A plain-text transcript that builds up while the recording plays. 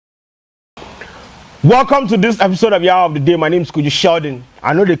Welcome to this episode of Yawa of the Day. My name is Sheldon.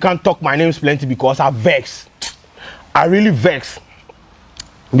 I know they can't talk my names plenty because I vex. I really vex.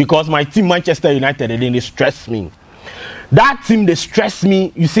 Because my team Manchester United, they stress me. That team, they stress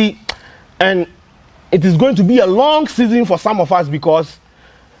me, you see. And it is going to be a long season for some of us because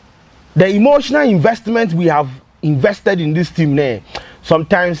the emotional investment we have invested in this team there,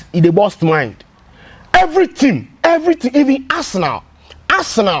 sometimes it a bust mind. Every team, even Arsenal,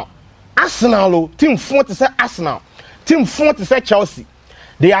 team 40 say Arsenal, team 40 say Chelsea.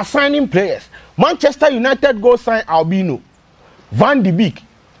 They are signing players. Manchester United go sign Albino, Van de Beek.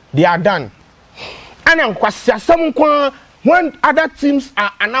 They are done. And when other teams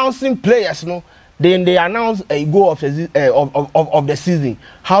are announcing players, then they announce a goal of the season,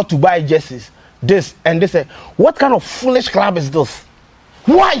 how to buy jerseys, this and this. What kind of foolish club is this?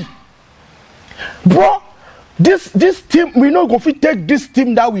 Why, bro? This team, we not go fit take this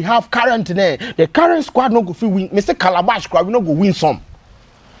team that we have currently. The current squad not go fit win. Mr. Calabash squad we not go win some.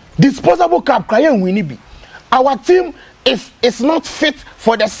 Disposable cap crying we be. Our team is not fit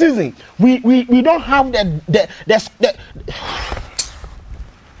for the season. We don't have the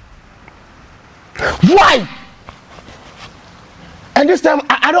why? And this time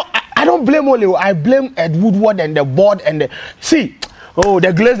I don't blame Ole. I blame Ed Woodward and the board and the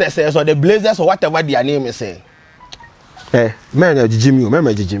the Glazers or the Blazers or whatever their name is saying. The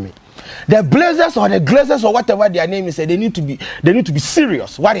Blazers or the Glazers or whatever their name is, they need to be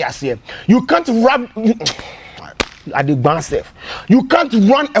serious. What they are saying, you can't run at the bank. You can't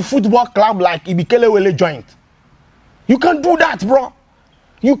run a football club like Ibikelewele joint. You can't do that, bro.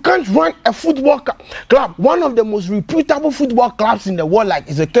 You can't run a football club. One of the most reputable football clubs in the world, like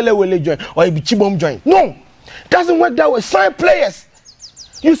is a Kelewele joint or Ibichibom joint. No, it doesn't work that way. Sign players.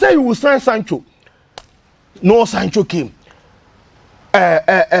 You say you will sign Sancho. No, Sancho came.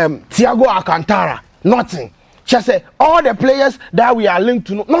 Thiago Alcantara, nothing. She said all the players that we are linked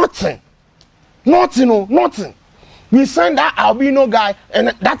to, nothing. Nothing. We signed that Albino guy, and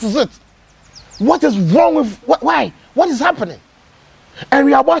that is it. What is wrong with why? What is happening? And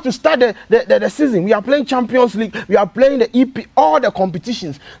we are about to start the season. We are playing Champions League. We are playing the EP, all the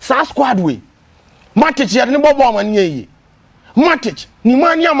competitions. Sa squad way. Matic, you never bomb and ye. Matic,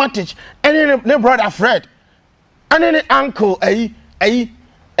 Nimania Matic, and then brother Fred, and then uncle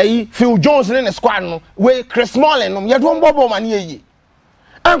Phil Jones in the squad where Chris Smalling, you don't bomb and ye.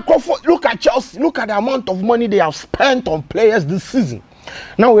 And look at Chelsea. Look at the amount of money they have spent on players this season.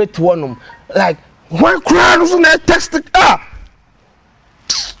 Now wait to one them. Like when crowds on that tested up.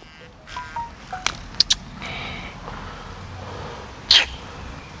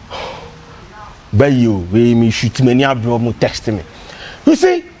 But you, me shoot many abroad text me. You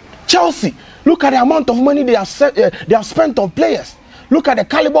see, Chelsea. Look at the amount of money they have spent on players. Look at the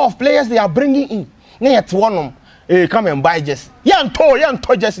caliber of players they are bringing in. Now to one of them. Come and buy just. Yan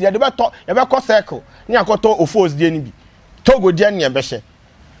to just. You better circle. You to offers the enemy. Togo Jenny and Beshe.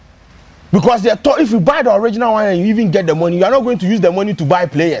 Because they thought if you buy the original one and you even get the money, you are not going to use the money to buy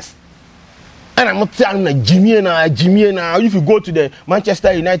players. And I'm not telling you, Jimmy. If you go to the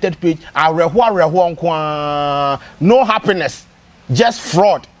Manchester United page, no happiness, just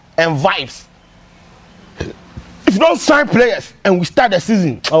fraud and vibes. If you don't sign players and we start the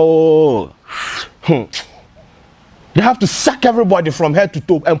season, they have to sack everybody from head to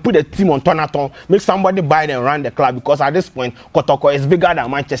toe and put the team on turnathon, make somebody buy them and run the club because at this point, Kwadwo is bigger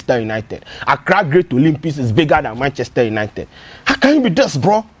than Manchester United. Accra Great Olympics is bigger than Manchester United. How can you be this,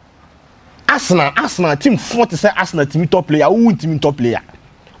 bro? Arsenal team 40 say Arsenal team top player. Who team top player?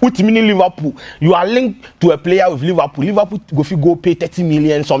 Who team in Liverpool? You are linked to a player with Liverpool. Liverpool go pay 30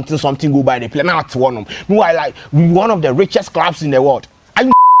 million something go buy the player. Now it's one of them. Meanwhile, like we one of the richest clubs in the world.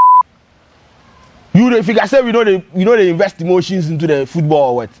 If you can say we know they invest emotions into the football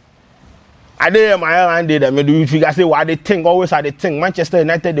or what? I did my airline did them. If you can say why they think always are they think Manchester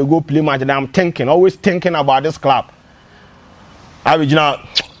United they go play match and I'm always thinking about this club. Now.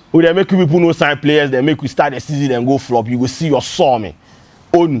 When they make people no sign players, they make you start the season and go flop. You will see your saw me.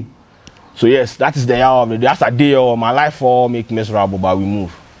 So yes, that is the hour of the day. That's a day of my life for make miserable, but we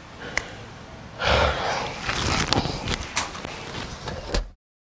move.